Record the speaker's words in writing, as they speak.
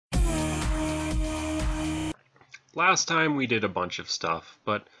Last time we did a bunch of stuff,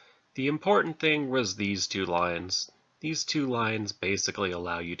 but the important thing was these two lines. These two lines basically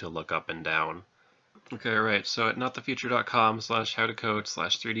allow you to look up and down. Okay, right, so at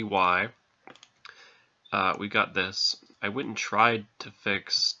notthefuture.com/howtocode/3dy, we got this. I went and tried to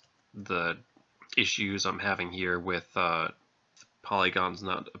fix the issues I'm having here with polygons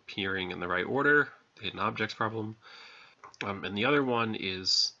not appearing in the right order, the hidden objects problem. And the other one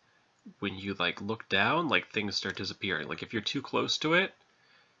is when you look down, things start disappearing. Like if you're too close to it,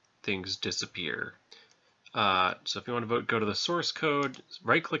 things disappear. So if you want to go to the source code,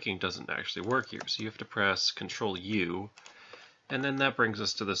 right-clicking doesn't actually work here, so you have to press Control-U, and then that brings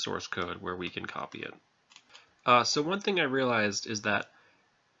us to the source code where we can copy it. So one thing I realized is that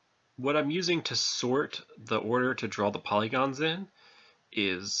what I'm using to sort the order to draw the polygons in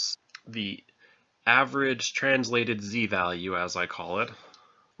is the average translated z-value, as I call it,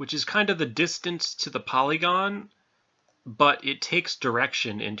 which is kind of the distance to the polygon, but it takes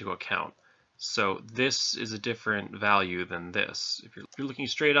direction into account. So this is a different value than this. If you're looking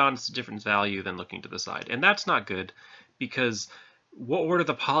straight on, it's a different value than looking to the side. And that's not good, because what order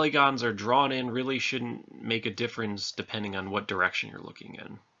the polygons are drawn in really shouldn't make a difference depending on what direction you're looking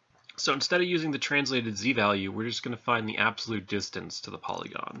in. So instead of using the translated z-value, we're just going to find the absolute distance to the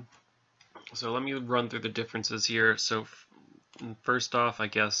polygon. So let me run through the differences here. So first off, I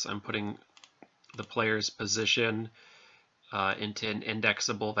guess I'm putting the player's position into an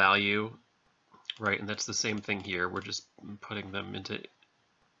indexable value, right? And that's the same thing here. We're just putting them into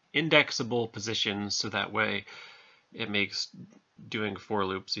indexable positions so that way it makes doing for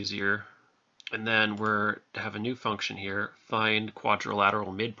loops easier. And then we're to have a new function here, find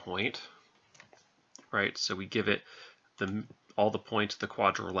quadrilateral midpoint, right? So we give it all the points of the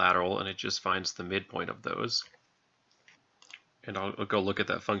quadrilateral, and it just finds the midpoint of those. And I'll go look at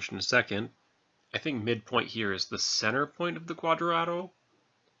that function in a second. I think midpoint here is the center point of the quadrilateral,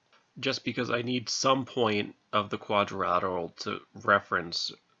 just because I need some point of the quadrilateral to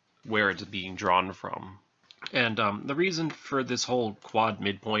reference where it's being drawn from. And the reason for this whole quad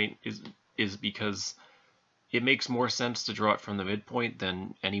midpoint is because it makes more sense to draw it from the midpoint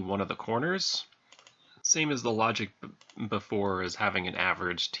than any one of the corners. Same as the logic before as having an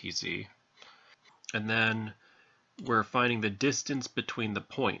average TZ. And then we're finding the distance between the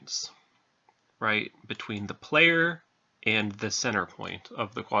points, right? Between the player and the center point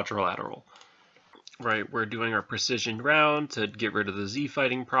of the quadrilateral. Right, we're doing our precision round to get rid of the Z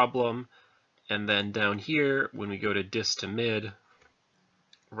fighting problem. And then down here, when we go to dist to mid,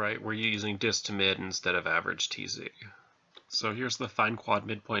 right, we're using dist to mid instead of average TZ. So here's the find quad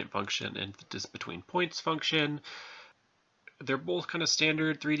midpoint function and the dist between points function. They're both kind of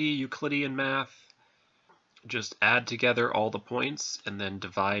standard 3D Euclidean math. Just add together all the points and then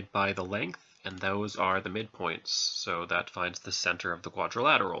divide by the length, and those are the midpoints. So that finds the center of the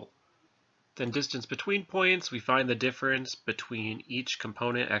quadrilateral. Then distance between points, we find the difference between each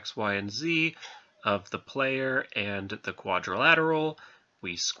component x, y, and z of the player and the quadrilateral.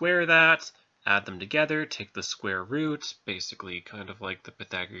 We square that, add them together, take the square root, basically kind of like the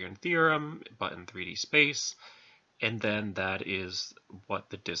Pythagorean theorem, but in 3D space, and then that is what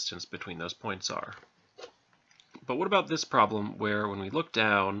the distance between those points are. But what about this problem where when we look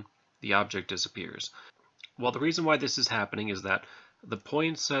down, the object disappears? Well, the reason why this is happening is that the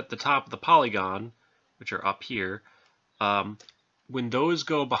points at the top of the polygon, which are up here, when those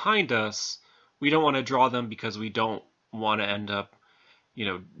go behind us, we don't want to draw them because we don't want to end up,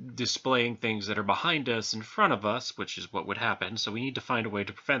 displaying things that are behind us in front of us, which is what would happen. So we need to find a way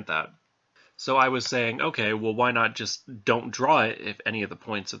to prevent that. So I was saying, okay, well, why not just don't draw it if any of the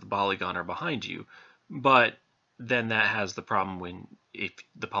points of the polygon are behind you? But then that has the problem if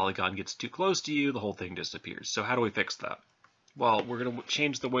the polygon gets too close to you, the whole thing disappears. So how do we fix that? Well, we're going to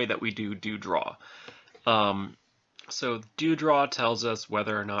change the way that we do draw. So do draw tells us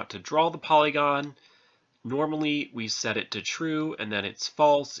whether or not to draw the polygon. Normally we set it to true and then it's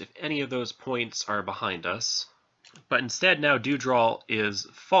false if any of those points are behind us. But instead now do draw is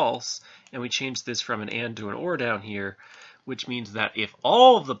false, and we change this from an and to an or down here, which means that if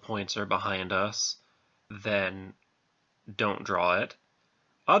all of the points are behind us, then don't draw it.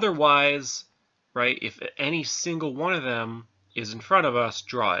 Otherwise, right, if any single one of them is in front of us,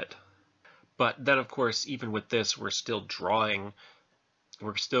 draw it. But then, of course, even with this, we're still going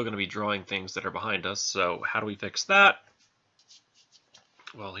to be drawing things that are behind us. So how do we fix that?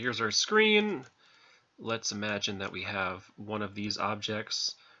 Well, here's our screen. Let's imagine that we have one of these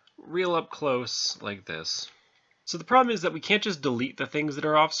objects real up close like this. So the problem is that we can't just delete the things that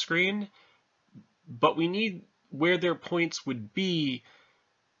are off screen, but we need where their points would be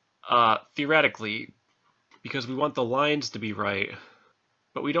theoretically because we want the lines to be right,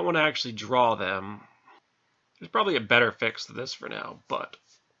 but we don't want to actually draw them. There's probably a better fix to this for now, but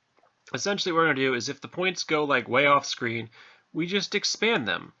essentially what we're going to do is if the points go like way off screen, we just expand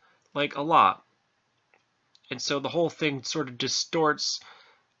them like a lot. And so the whole thing sort of distorts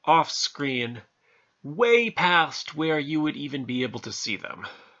off screen way past where you would even be able to see them.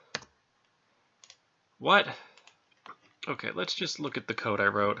 What? Okay, let's just look at the code I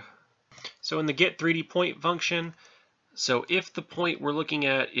wrote. So in the get 3D point function, so if the point we're looking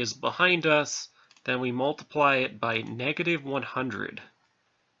at is behind us, then we multiply it by -100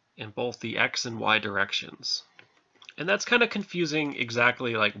 in both the x and y directions. And that's kind of confusing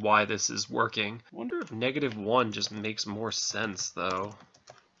exactly like why this is working. I wonder if -1 just makes more sense though.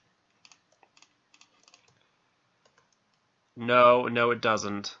 No, it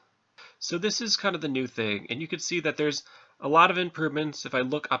doesn't. So this is kind of the new thing, and you can see that there's a lot of improvements. If I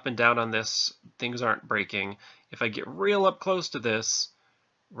look up and down on this, things aren't breaking. If I get real up close to this,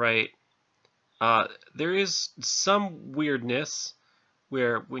 right, there is some weirdness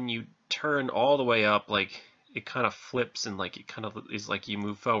where when you turn all the way up, like it kind of flips and like it kind of is like you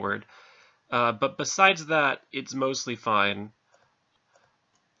move forward. But besides that, it's mostly fine.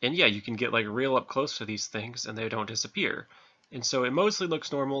 And yeah, you can get like real up close to these things and they don't disappear. And so it mostly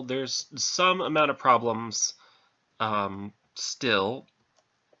looks normal. There's some amount of problems still,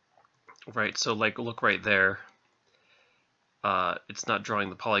 right? So like look right there. It's not drawing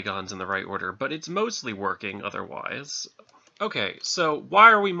the polygons in the right order, but it's mostly working otherwise. Okay, so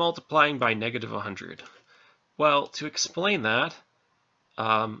why are we multiplying by -100? Well, to explain that,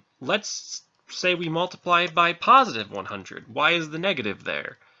 let's say we multiply by +100. Why is the negative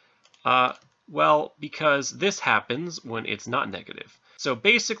there? Well, because this happens when it's not negative. So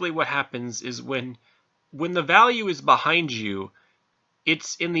basically what happens is when the value is behind you,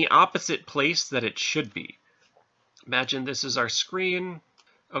 it's in the opposite place that it should be. Imagine this is our screen.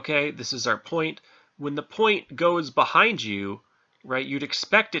 Okay, this is our point. When the point goes behind you, right, you'd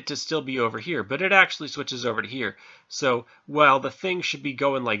expect it to still be over here, but it actually switches over to here. So while the thing should be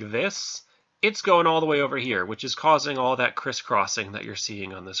going like this, it's going all the way over here, which is causing all that crisscrossing that you're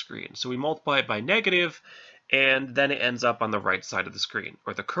seeing on the screen. So we multiply it by negative, and then it ends up on the right side of the screen,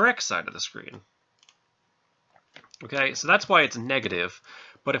 or the correct side of the screen. Okay, so that's why it's negative.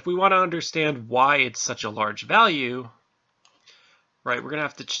 But if we want to understand why it's such a large value, right, we're going to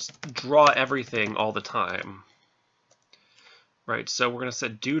have to just draw everything all the time. Right, so we're going to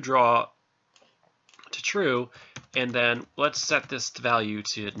set do draw to true, and then let's set this value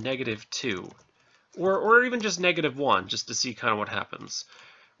to -2, or even just -1, just to see kind of what happens.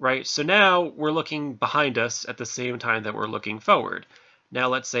 Right, so now we're looking behind us at the same time that we're looking forward. Now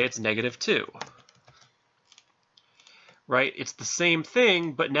let's say it's -2. Right, it's the same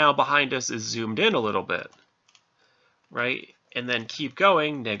thing, but now behind us is zoomed in a little bit. Right, and then keep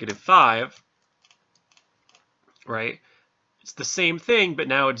going, -5. Right, it's the same thing, but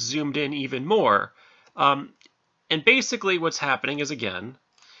now it's zoomed in even more. And basically what's happening is, again,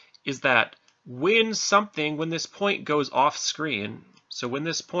 is that when this point goes off screen, so when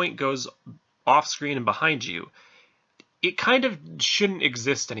this point goes off screen and behind you, it kind of shouldn't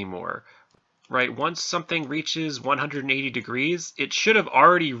exist anymore, right? Once something reaches 180 degrees, it should have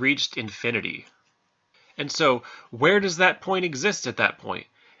already reached infinity. And so where does that point exist at that point?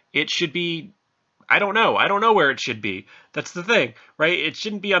 It should be, I don't know where it should be. That's the thing, right? It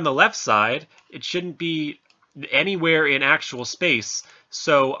shouldn't be on the left side. It shouldn't be anywhere in actual space.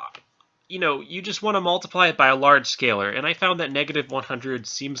 So, you know, you just want to multiply it by a large scalar. And I found that -100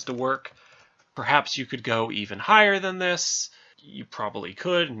 seems to work. Perhaps you could go even higher than this. You probably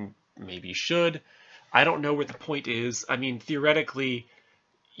could and maybe should. I don't know where the point is. I mean, theoretically,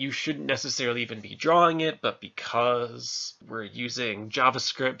 you shouldn't necessarily even be drawing it, but because we're using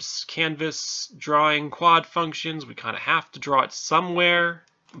JavaScript's canvas drawing quad functions, we kind of have to draw it somewhere.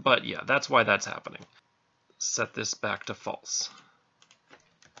 But yeah, that's why that's happening. Set this back to false.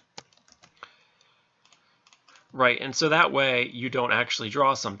 Right, and so that way you don't actually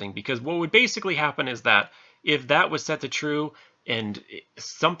draw something, because what would basically happen is that if that was set to true and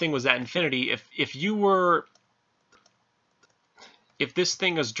something was at infinity, if this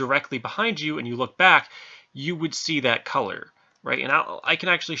thing is directly behind you and you look back, you would see that color, right? And I can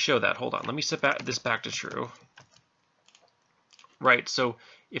actually show that. Hold on, let me set this back to true. Right, so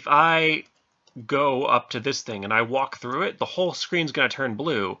if I go up to this thing and I walk through it, the whole screen's going to turn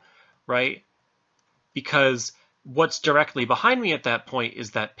blue, right? Because what's directly behind me at that point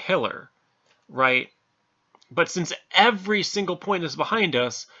is that pillar, right? But since every single point is behind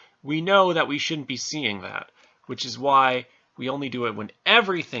us, we know that we shouldn't be seeing that, which is why we only do it when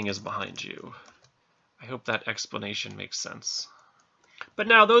everything is behind you. I hope that explanation makes sense. But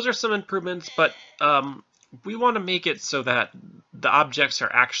now those are some improvements, but we want to make it so that the objects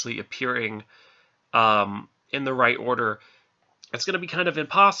are actually appearing in the right order. It's going to be kind of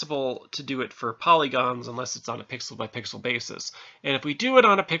impossible to do it for polygons unless it's on a pixel by pixel basis. And if we do it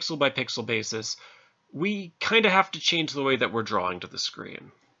on a pixel by pixel basis, we kind of have to change the way that we're drawing to the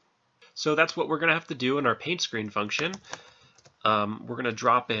screen. So that's what we're going to have to do in our paint screen function. We're going to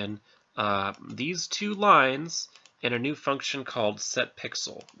drop in these two lines in a new function called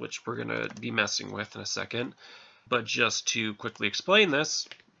setPixel, which we're going to be messing with in a second. But just to quickly explain this,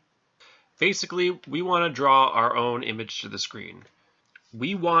 basically, we want to draw our own image to the screen.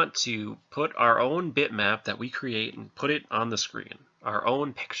 We want to put our own bitmap that we create and put it on the screen, our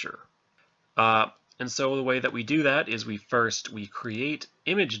own picture. And so the way that we do that is we create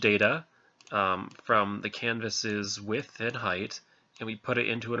image data from the canvas's width and height, and we put it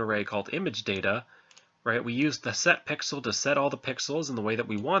into an array called image data. Right? We use the setPixel to set all the pixels in the way that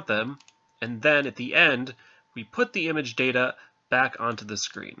we want them, and then at the end, we put the image data back onto the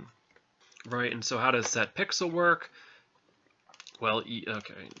screen. Right, and so how does setPixel work? Well,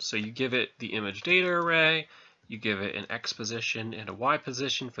 okay, so you give it the image data array, you give it an X position and a Y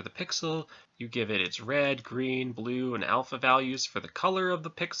position for the pixel, you give it its red, green, blue, and alpha values for the color of the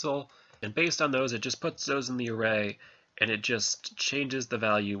pixel, and based on those, it just puts those in the array, and it just changes the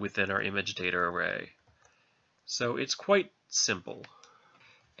value within our image data array. So it's quite simple.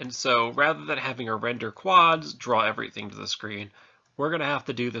 And so rather than having our render quads draw everything to the screen, we're going to have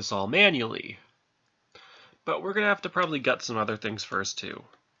to do this all manually. But we're going to have to probably gut some other things first too.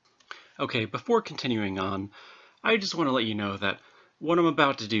 Okay, before continuing on, I just want to let you know that what I'm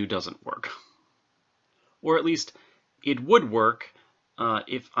about to do doesn't work. Or at least it would work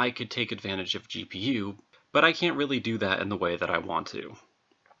if I could take advantage of GPU, but I can't really do that in the way that I want to.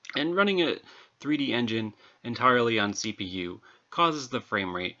 And running a 3D engine entirely on CPU causes the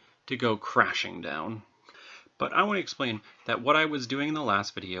frame rate to go crashing down. But I want to explain that what I was doing in the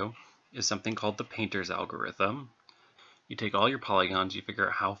last video is something called the painter's algorithm. You take all your polygons, you figure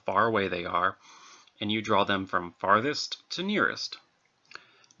out how far away they are, and you draw them from farthest to nearest.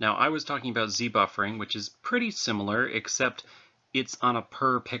 Now I was talking about z-buffering, which is pretty similar, except it's on a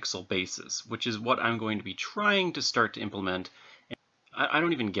per pixel basis, which is what I'm going to be trying to start to implement. I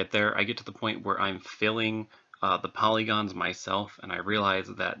don't even get there. I get to the point where I'm filling the polygons myself, and I realize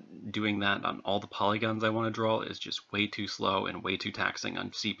that doing that on all the polygons I want to draw is just way too slow and way too taxing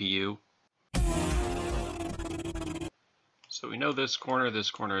on CPU. So we know this corner, this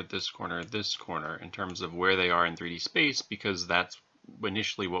corner, this corner, this corner in terms of where they are in 3D space, because that's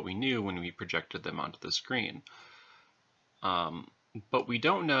initially what we knew when we projected them onto the screen. But we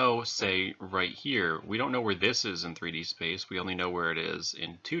don't know, say, right here, we don't know where this is in 3D space. We only know where it is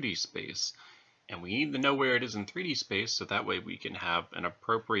in 2D space. And we need to know where it is in 3D space so that way we can have an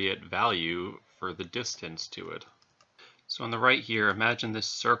appropriate value for the distance to it. So on the right here, imagine this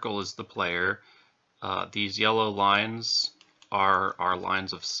circle is the player. These yellow lines are our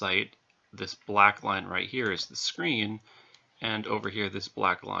lines of sight. This black line right here is the screen. And over here, this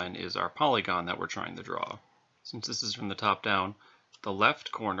black line is our polygon that we're trying to draw. Since this is from the top down, the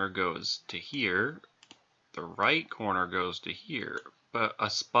left corner goes to here, the right corner goes to here, but a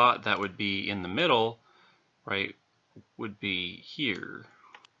spot that would be in the middle, right, would be here.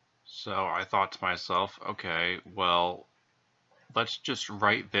 So I thought to myself, okay, well, let's just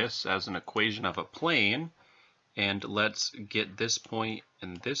write this as an equation of a plane, and let's get this point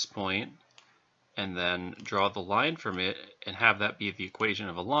and this point, and then draw the line from it, and have that be the equation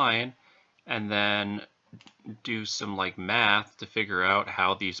of a line, and then do some like math to figure out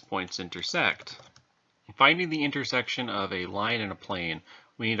how these points intersect. Finding the intersection of a line and a plane,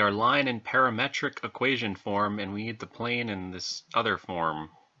 we need our line in parametric equation form, and we need the plane in this other form.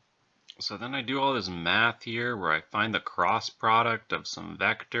 So then I do all this math here where I find the cross product of some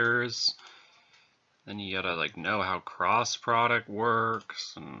vectors. Then you gotta like know how cross product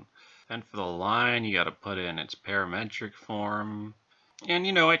works, and then for the line you gotta put in its parametric form. And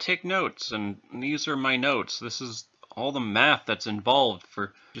you know, I take notes, and these are my notes. This is all the math that's involved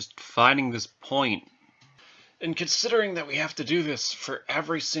for just finding this point. And considering that we have to do this for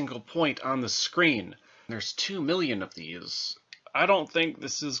every single point on the screen, there's 2 million of these, I don't think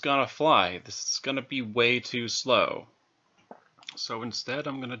this is gonna fly. This is gonna be way too slow. So instead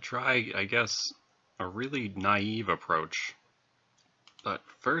I'm gonna try, I guess, a really naive approach. But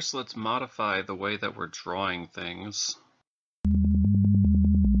first let's modify the way that we're drawing things.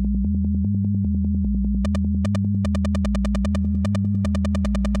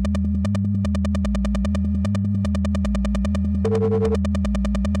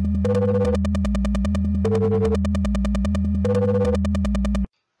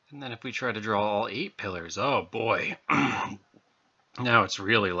 we try to draw all 8 pillars? Oh boy. Now it's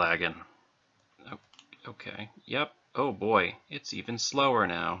really lagging. Okay, yep. Oh boy, it's even slower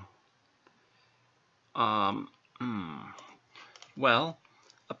now. Well,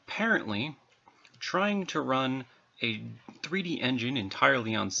 apparently, trying to run a 3D engine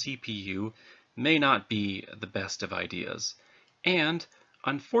entirely on CPU may not be the best of ideas. And,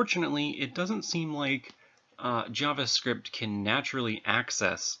 unfortunately, it doesn't seem like JavaScript can naturally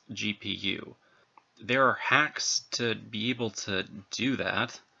access GPU. There are hacks to be able to do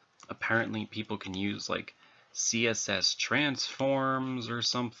that. Apparently people can use like CSS transforms or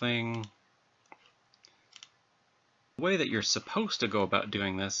something. The way that you're supposed to go about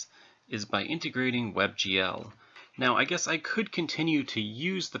doing this is by integrating WebGL. Now, I guess I could continue to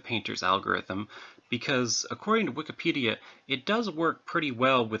use the painter's algorithm because, according to Wikipedia, it does work pretty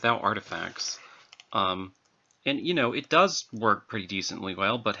well without artifacts. And, you know, it does work pretty decently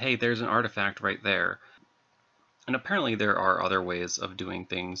well, but hey, there's an artifact right there. And apparently there are other ways of doing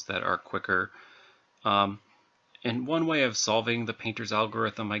things that are quicker. And one way of solving the painter's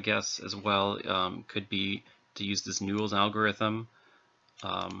algorithm, I guess, as well, could be to use this Newell's algorithm.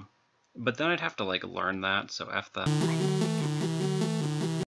 But then I'd have to like learn that, so F that.